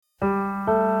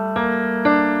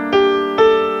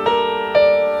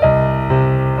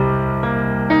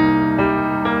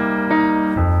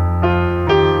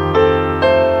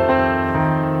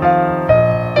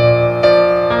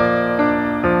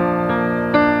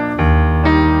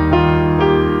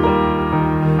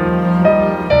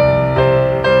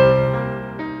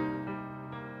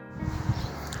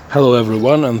Hello,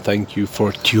 everyone, and thank you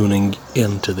for tuning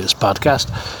into this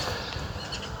podcast.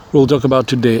 We'll talk about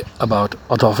today about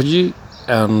autophagy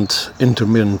and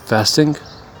intermittent fasting,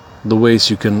 the ways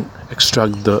you can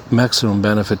extract the maximum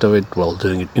benefit of it while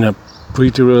doing it in a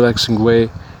pretty relaxing way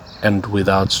and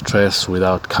without stress,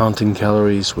 without counting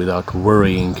calories, without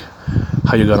worrying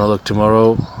how you're gonna look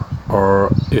tomorrow or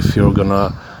if you're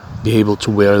gonna be able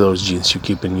to wear those jeans you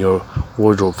keep in your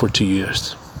wardrobe for 2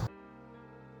 years.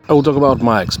 I will talk about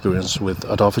my experience with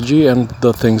autophagy and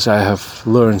the things I have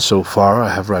learned so far. I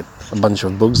have read a bunch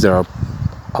of books. There are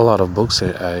a lot of books.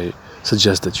 I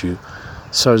suggest that you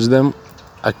search them.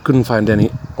 I couldn't find any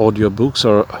audiobooks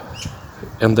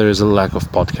and there is a lack of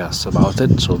podcasts about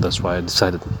it, so that's why I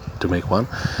decided to make one.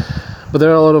 But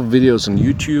there are a lot of videos on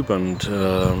YouTube and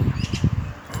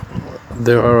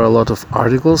there are a lot of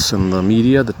articles in the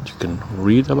media that you can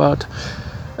read about.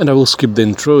 And I will skip the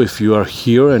intro. If you are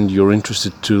here and you're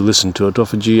interested to listen to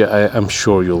autophagy, I'm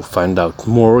sure you'll find out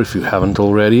more if you haven't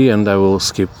already. And I will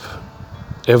skip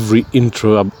every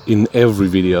intro in every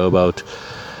video about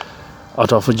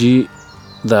autophagy,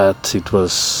 that it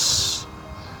was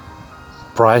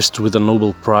prized with a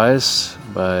Nobel Prize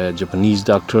by a Japanese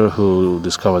doctor who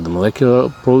discovered the molecular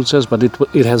process, but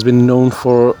it has been known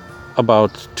for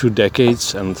about 2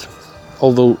 decades, and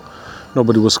although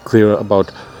nobody was clear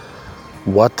about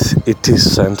what it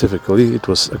is scientifically, it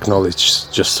was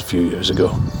acknowledged just a few years ago.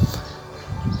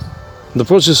 The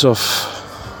process of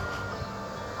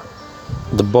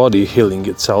the body healing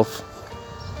itself,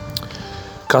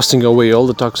 casting away all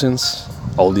the toxins,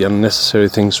 all the unnecessary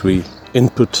things we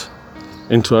input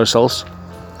into ourselves,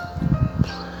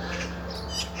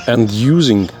 and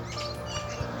using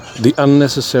the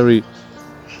unnecessary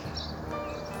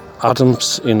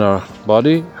atoms in our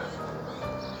body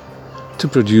to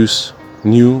produce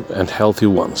new and healthy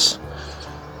ones.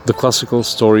 The classical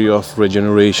story of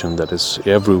regeneration that is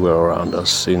everywhere around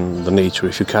us in the nature.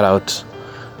 If you cut out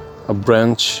a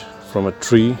branch from a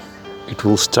tree, it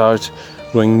will start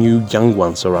growing new young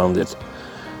ones around it.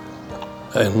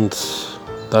 And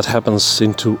that happens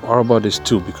into our bodies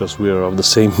too, because we are of the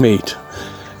same mate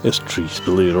as trees,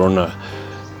 believe it or not.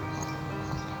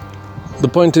 The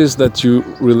point is that you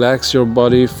relax your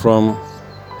body from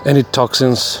any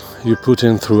toxins you put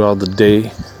in throughout the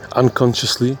day,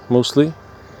 unconsciously mostly,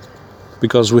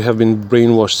 because we have been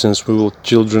brainwashed since we were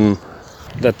children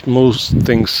that most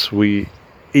things we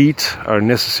eat are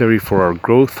necessary for our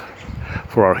growth,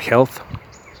 for our health.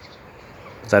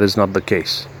 That is not the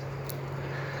case.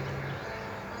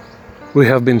 We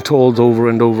have been told over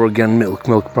and over again milk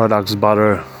products,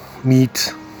 butter,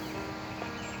 meat,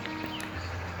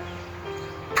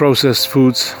 processed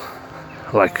foods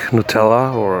like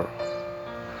Nutella or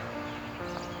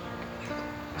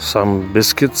some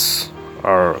biscuits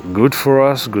are good for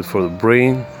us, good for the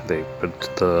brain. They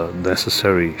put the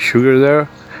necessary sugar there.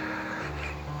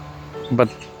 But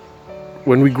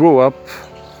when we grow up,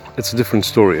 it's a different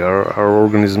story. Our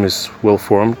organism is well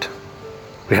formed.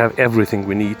 We have everything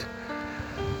we need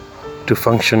to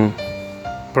function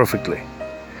perfectly.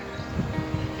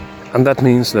 And that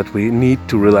means that we need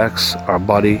to relax our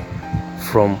body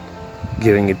from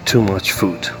giving it too much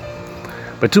food.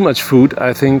 By too much food,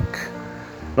 I think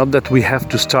not that we have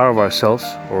to starve ourselves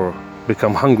or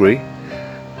become hungry,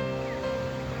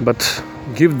 but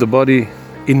give the body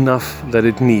enough that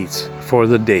it needs for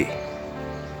the day.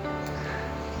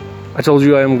 I told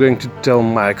you I am going to tell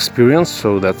my experience,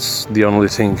 so that's the only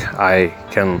thing I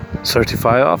can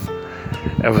certify of.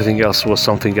 Everything else was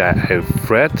something I have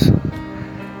read.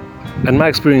 And my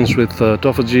experience with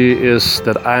autophagy is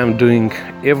that I am doing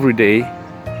every day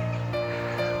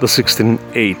the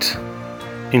 16-8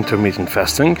 intermittent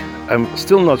fasting. I'm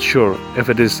still not sure if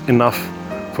it is enough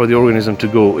for the organism to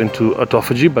go into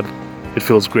autophagy, but it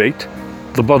feels great.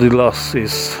 The body loss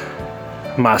is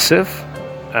massive,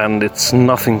 and it's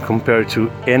nothing compared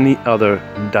to any other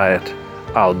diet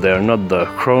out there. Not the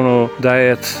chrono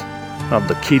diet, not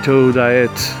the keto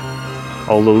diet,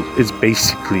 although it's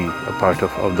basically a part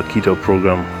of the keto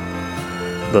program,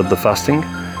 the fasting.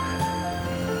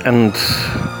 And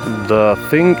the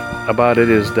thing about it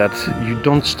is that you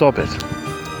don't stop it.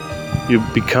 You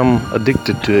become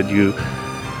addicted to it. You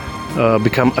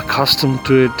become accustomed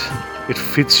to it. It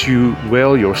fits you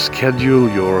well, your schedule,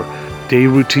 your day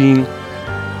routine,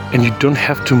 and you don't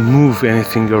have to move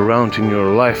anything around in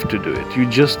your life to do it. You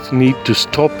just need to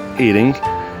stop eating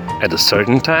at a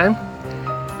certain time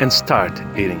and start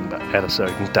eating at a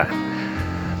certain time.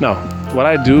 Now, what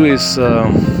I do is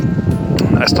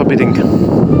I stop eating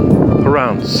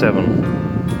around 7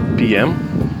 p.m.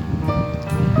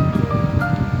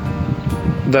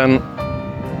 Then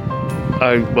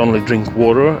I only drink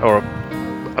water, or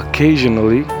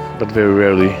occasionally, but very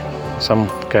rarely, some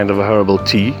kind of a herbal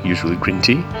tea, usually green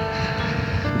tea.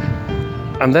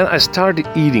 And then I started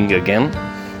eating again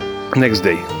next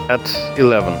day at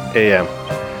 11 a.m.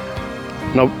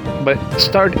 Now, by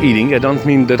start eating, I don't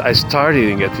mean that I start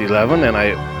eating at 11 and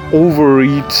I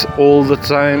overeat all the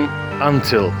time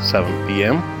until 7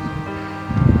 p.m.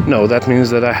 No, that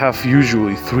means that I have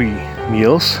usually 3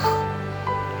 meals.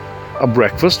 A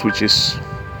breakfast, which is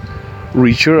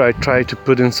richer. I try to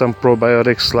put in some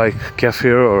probiotics like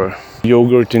kefir or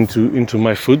yogurt into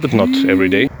my food, but not every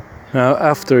day. Now,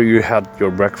 after you had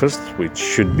your breakfast, which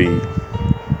should be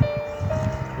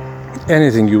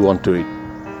anything you want to eat,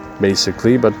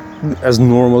 basically, but as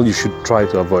normal, you should try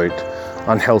to avoid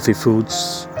unhealthy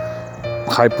foods,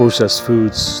 high processed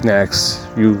foods, snacks.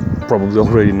 You probably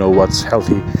already know what's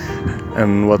healthy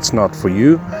and what's not for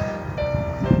you.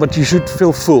 But you should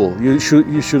feel full. You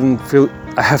shouldn't feel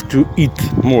I have to eat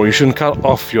more. You shouldn't cut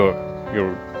off your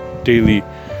daily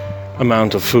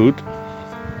amount of food.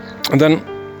 And then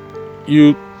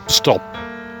you stop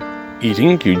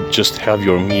eating. You just have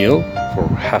your meal for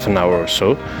half an hour or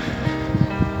so.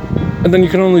 And then you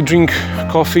can only drink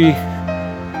coffee,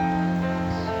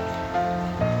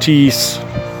 teas,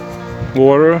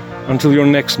 water until your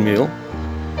next meal.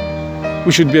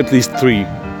 We should be at least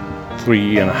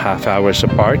 3.5 hours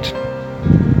apart,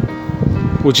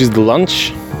 which is the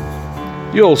lunch.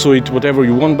 You also eat whatever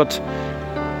you want, but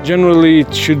generally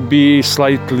it should be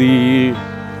slightly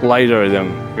lighter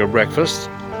than your breakfast.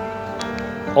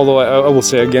 Although I will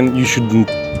say again, you shouldn't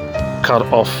cut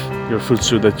off your food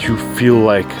so that you feel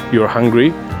like you're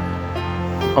hungry.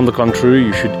 On the contrary,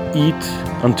 you should eat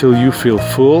until you feel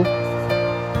full,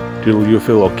 till you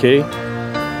feel okay.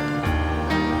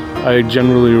 I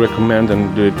generally recommend,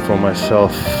 and do it for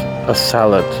myself, a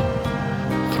salad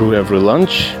through every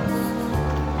lunch.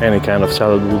 Any kind of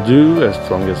salad will do, as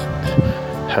long as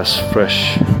it has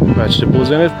fresh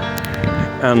vegetables in it.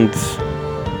 And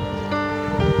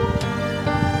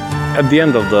at the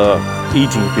end of the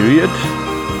eating period,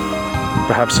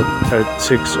 perhaps at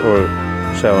 6 or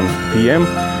 7 p.m.,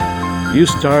 you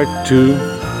start to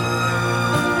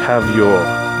have your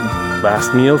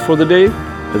last meal for the day.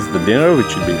 That's the dinner, which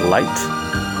should be light.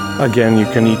 Again, you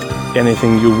can eat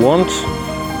anything you want.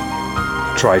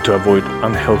 Try to avoid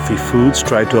unhealthy foods.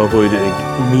 Try to avoid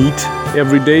meat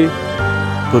every day.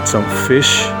 Put some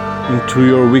fish into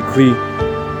your weekly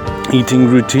eating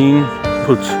routine.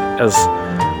 Put as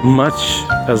much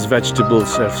as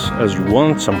vegetables as you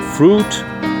want, some fruit,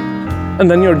 and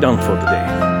then you're done for the day.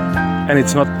 And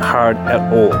it's not hard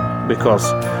at all,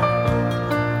 because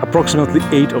approximately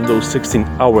 8 of those 16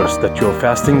 hours that you're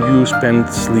fasting you spend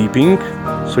sleeping.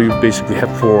 So you basically have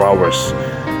 4 hours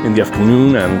in the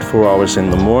afternoon and 4 hours in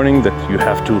the morning that you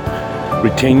have to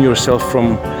retain yourself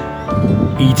from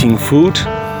eating food,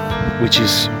 which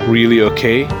is really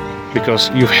okay, because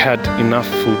you've had enough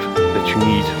food that you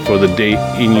need for the day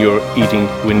in your eating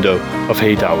window of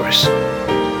 8 hours.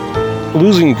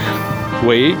 Losing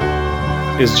weight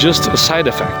is just a side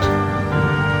effect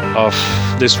of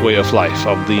this way of life,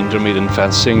 of the intermittent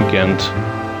fasting and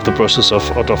the process of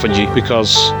autophagy,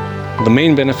 because the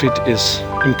main benefit is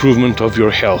improvement of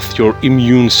your health. Your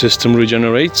immune system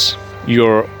regenerates.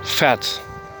 Your fat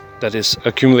that is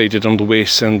accumulated on the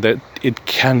waist and that it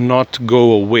cannot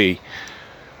go away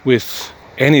with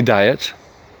any diet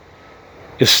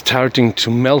is starting to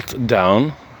melt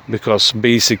down, because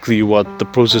basically what the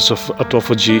process of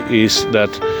autophagy is that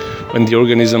when the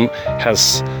organism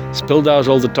has spilled out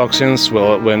all the toxins,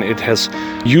 when it has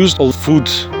used all the food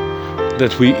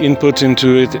that we input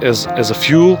into it as a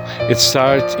fuel, it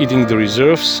starts eating the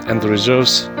reserves, and the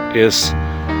reserves is,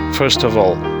 first of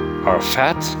all, our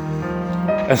fat,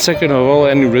 and second of all,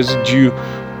 any residue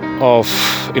of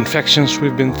infections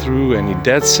we've been through, any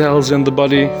dead cells in the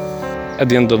body. At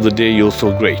the end of the day, you'll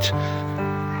feel great.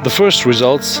 The first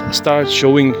results start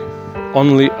showing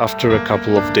only after a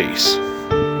couple of days.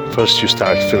 First, you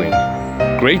start feeling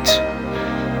great.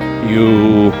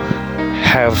 You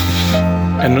have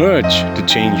an urge to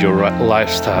change your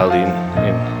lifestyle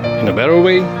in a better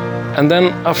way. And then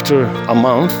after a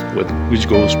month, which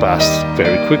goes past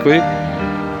very quickly,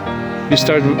 you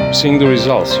start seeing the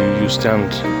results. You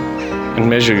stand and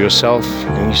measure yourself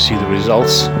and you see the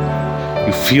results.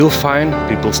 You feel fine.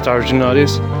 People start to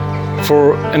notice.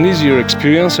 For an easier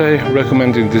experience, I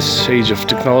recommend in this age of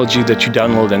technology that you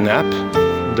download an app.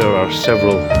 There are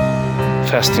several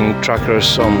fasting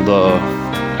trackers on the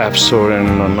App Store and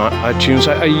on iTunes.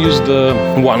 I use the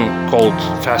one called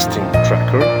Fasting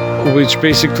Tracker, which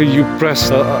basically you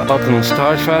press a button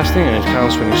start fasting and it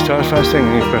counts when you start fasting,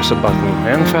 and you press a button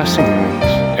end fasting and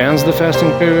it ends the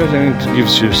fasting period, and it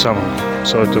gives you some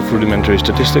sort of rudimentary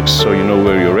statistics so you know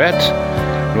where you're at,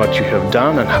 what you have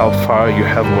done, and how far you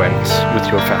have went with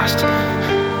your fasting.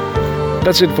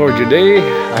 That's it for today.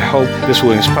 I hope this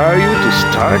will inspire you to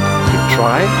start, to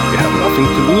try. You have nothing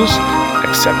to lose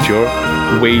except your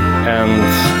weight, and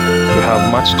you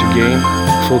have much to gain.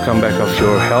 Full comeback of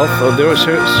your health. There are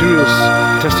serious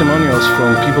testimonials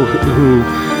from people who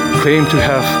claim to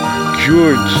have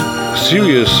cured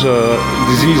serious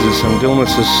diseases and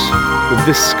illnesses with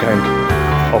this kind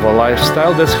of a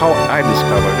lifestyle. That's how I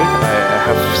discovered it. I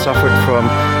have suffered from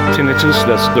tinnitus,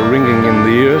 that's the ringing in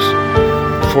the ears,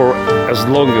 for as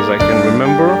long as I can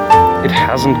remember. It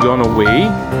hasn't gone away,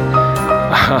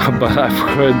 but I've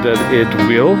heard that it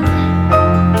will.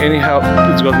 Anyhow,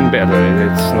 it's gotten better.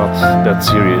 It's not that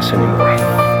serious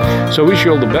anymore. So I wish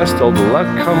you all the best, all the luck.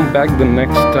 Come back the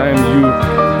next time you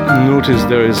notice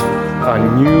there is a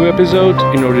new episode.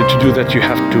 In order to do that, you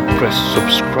have to press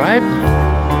subscribe,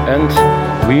 and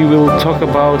we will talk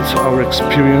about our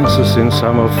experiences in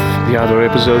some of the other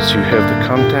episodes. You have the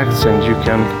contacts and you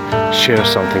can share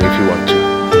something if you want to.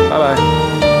 Bye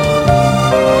bye.